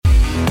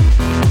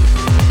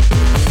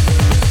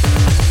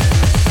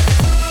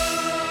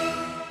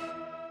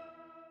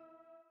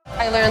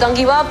learned don't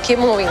give up, keep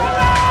moving.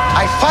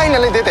 I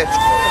finally did it.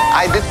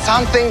 I did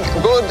something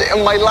good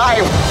in my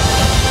life.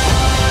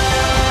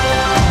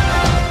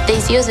 They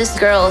see us as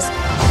girls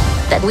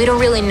that we don't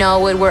really know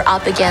what we're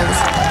up against,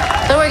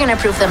 but we're gonna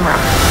prove them wrong.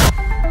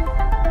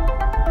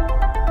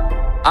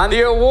 And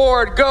the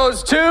award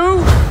goes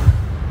to...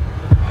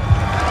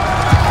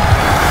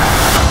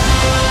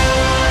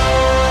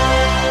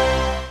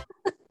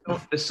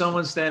 There's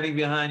someone standing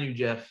behind you,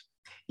 Jeff.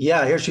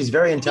 Yeah, I hear she's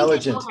very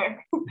intelligent.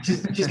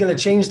 She's going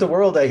to change the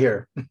world, I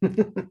hear.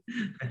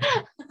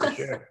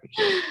 Sure.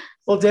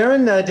 Well,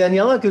 Darren,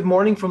 Daniela, good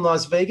morning from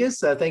Las Vegas.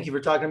 Thank you for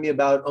talking to me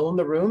about Own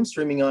the Room,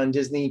 streaming on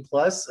Disney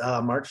Plus,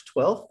 March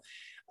 12th.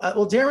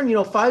 Well,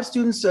 Darren, 5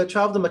 students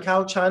traveled to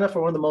Macau, China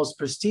for one of the most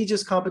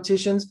prestigious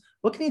competitions.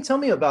 What can you tell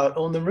me about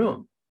Own the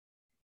Room?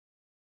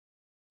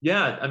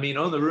 Yeah, I mean,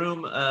 Own the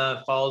Room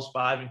follows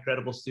 5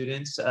 incredible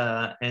students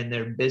and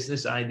their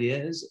business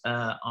ideas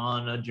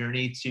on a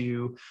journey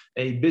to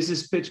a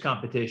business pitch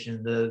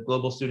competition, the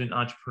Global Student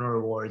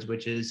Entrepreneur Awards,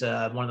 which is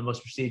one of the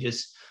most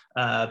prestigious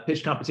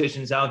pitch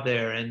competitions out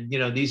there. And,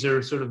 these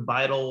are sort of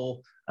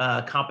vital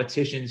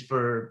competitions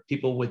for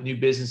people with new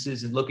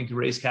businesses and looking to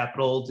raise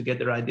capital to get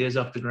their ideas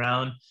off the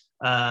ground.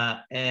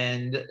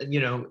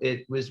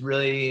 It was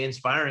really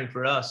inspiring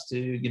for us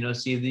to,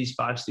 see these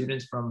 5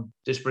 students from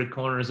disparate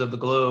corners of the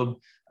globe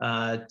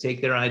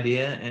take their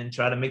idea and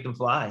try to make them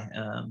fly.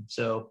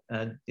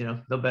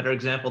 No better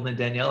example than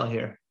Daniela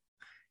here.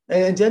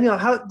 And Daniela,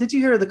 how did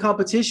you hear of the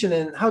competition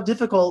and how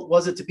difficult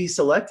was it to be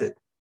selected?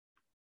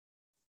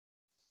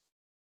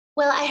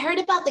 Well, I heard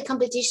about the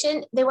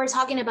competition. They were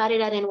talking about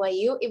it at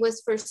NYU. It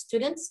was for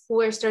students who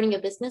were starting a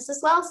business as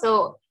well.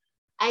 So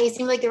I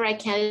seemed like the right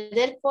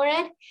candidate for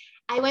it.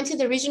 I went to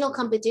the regional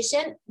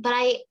competition, but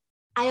I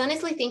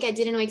honestly think I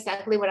didn't know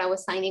exactly what I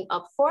was signing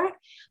up for.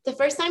 The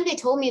first time they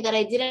told me that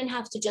I didn't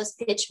have to just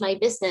pitch my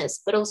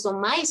business, but also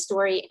my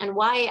story and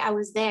why I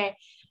was there,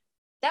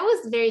 that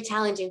was very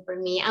challenging for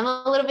me. I'm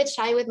a little bit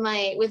shy with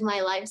my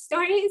life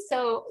story.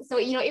 So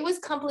it was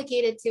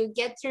complicated to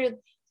get through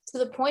to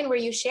the point where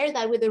you share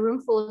that with a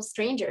room full of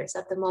strangers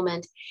at the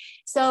moment.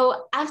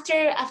 So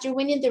after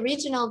winning the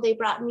regional, they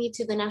brought me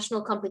to the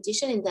national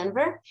competition in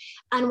Denver.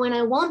 And when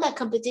I won that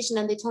competition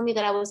and they told me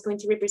that I was going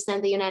to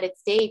represent the United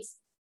States,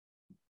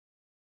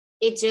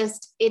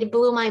 it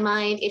blew my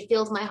mind. It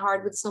filled my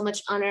heart with so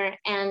much honor.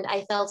 And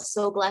I felt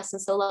so blessed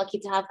and so lucky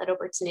to have that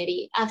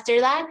opportunity.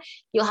 After that,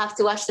 you'll have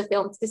to watch the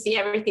film to see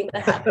everything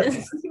that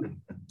happens.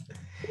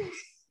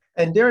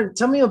 And Darren,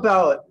 tell me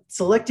about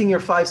selecting your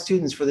 5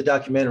 students for the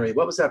documentary.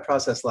 What was that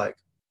process like?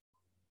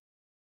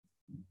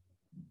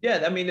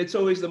 Yeah, I mean, it's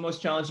always the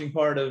most challenging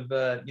part of,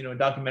 a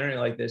documentary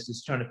like this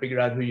is trying to figure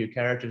out who your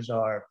characters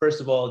are.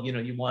 First of all,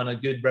 you want a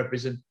good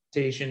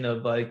representation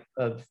of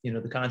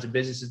the kinds of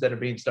businesses that are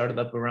being started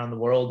up around the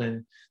world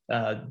and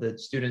the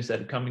students that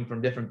are coming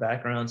from different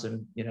backgrounds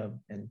and,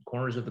 and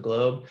corners of the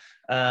globe.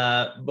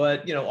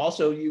 But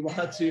also you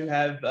want to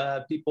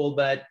have people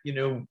that,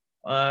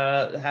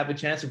 have a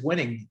chance of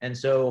winning. And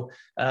so,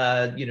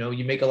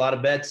 you make a lot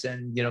of bets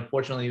and,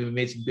 fortunately we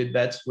made some good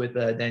bets with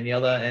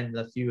Daniela and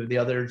a few of the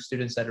other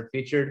students that are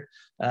featured.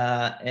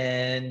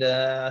 And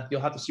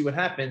you'll have to see what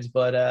happens,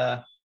 but,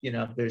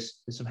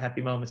 there's some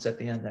happy moments at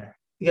the end there.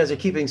 You guys are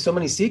keeping so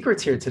many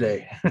secrets here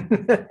today.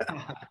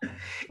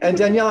 And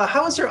Daniela,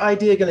 how is your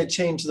idea going to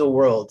change the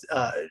world?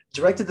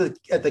 Directed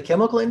at the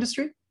chemical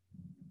industry?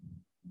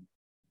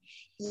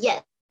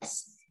 Yes.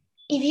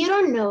 If you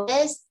don't know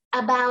this,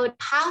 about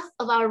half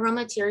of our raw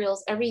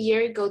materials every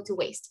year go to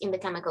waste in the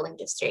chemical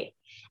industry.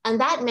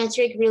 And that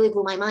metric really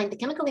blew my mind. The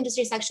chemical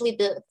industry is actually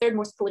the 3rd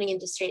most polluting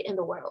industry in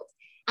the world.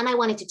 And I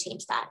wanted to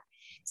change that.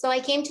 So I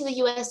came to the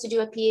US to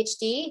do a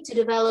PhD to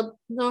develop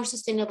more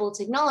sustainable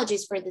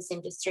technologies for this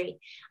industry.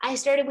 I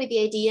started with the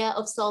idea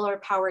of solar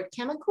powered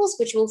chemicals,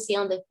 which we'll see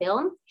on the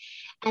film.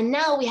 And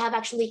now we have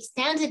actually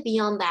expanded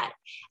beyond that.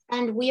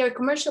 And we are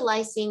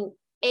commercializing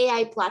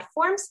AI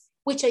platforms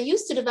which I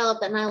used to develop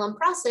that nylon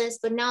process,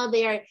 but now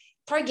they are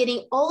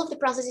targeting all of the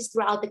processes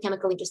throughout the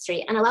chemical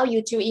industry and allow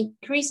you to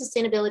increase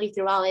sustainability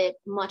throughout it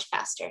much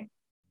faster.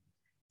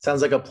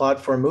 Sounds like a plot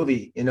for a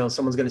movie.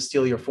 Someone's going to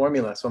steal your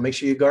formula, so make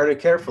sure you guard it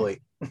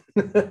carefully.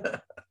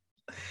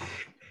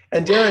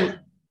 And Darren,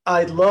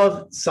 I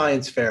love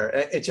Science Fair.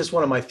 It's just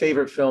one of my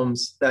favorite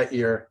films that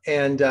year.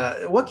 And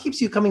what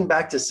keeps you coming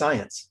back to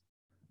science?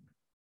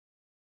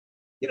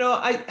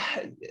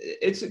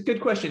 It's a good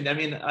question. I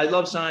mean, I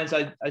love science.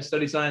 I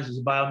studied science as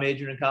a bio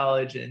major in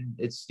college, and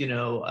it's,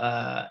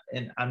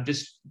 and I'm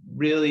just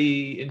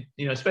really,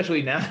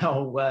 especially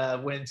now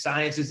when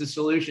science is the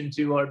solution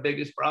to our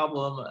biggest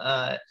problem,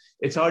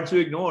 it's hard to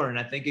ignore. And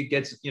I think it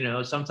gets,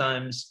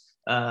 sometimes,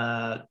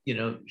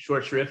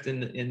 short shrift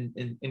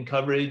in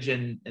coverage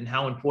and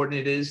how important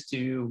it is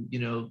to,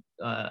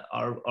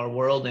 our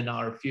world and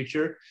our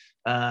future.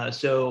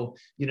 So,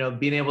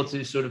 being able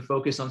to sort of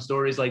focus on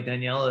stories like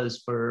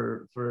Daniela's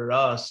for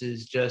us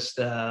is just,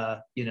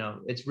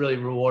 it's really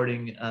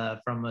rewarding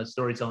from a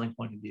storytelling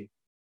point of view.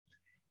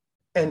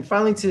 And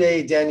finally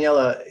today,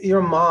 Daniela,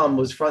 your mom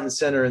was front and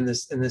center in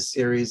this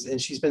series,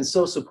 and she's been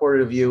so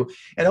supportive of you.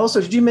 And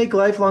also, did you make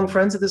lifelong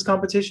friends at this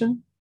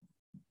competition?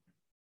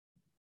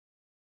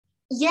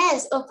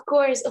 Yes, of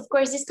course. Of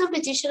course, this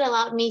competition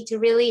allowed me to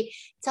really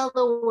tell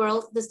the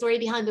world the story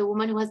behind the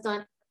woman who has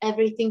done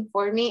everything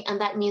for me.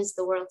 And that means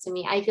the world to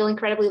me. I feel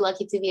incredibly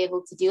lucky to be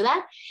able to do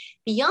that.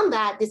 Beyond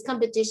that, this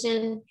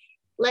competition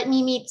let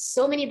me meet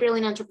so many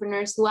brilliant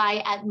entrepreneurs who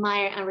I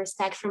admire and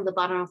respect from the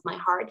bottom of my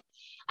heart.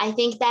 I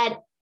think that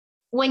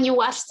when you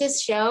watch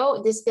this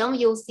show, this film,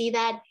 you'll see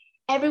that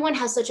everyone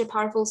has such a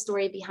powerful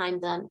story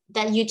behind them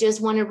that you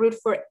just want to root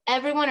for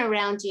everyone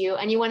around you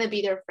and you want to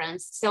be their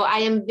friends. So I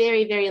am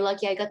very, very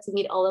lucky I got to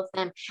meet all of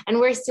them and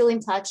we're still in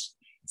touch.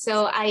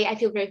 So I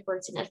feel very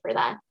fortunate for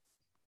that.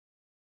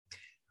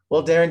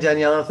 Well, Darren,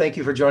 Daniela, thank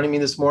you for joining me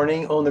this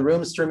morning. Own the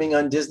Room, streaming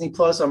on Disney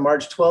Plus on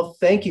March 12th.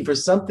 Thank you for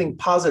something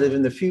positive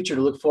in the future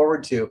to look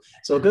forward to.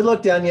 So good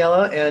luck,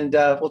 Daniela, and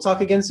we'll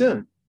talk again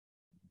soon.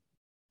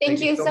 Thank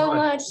you so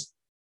much.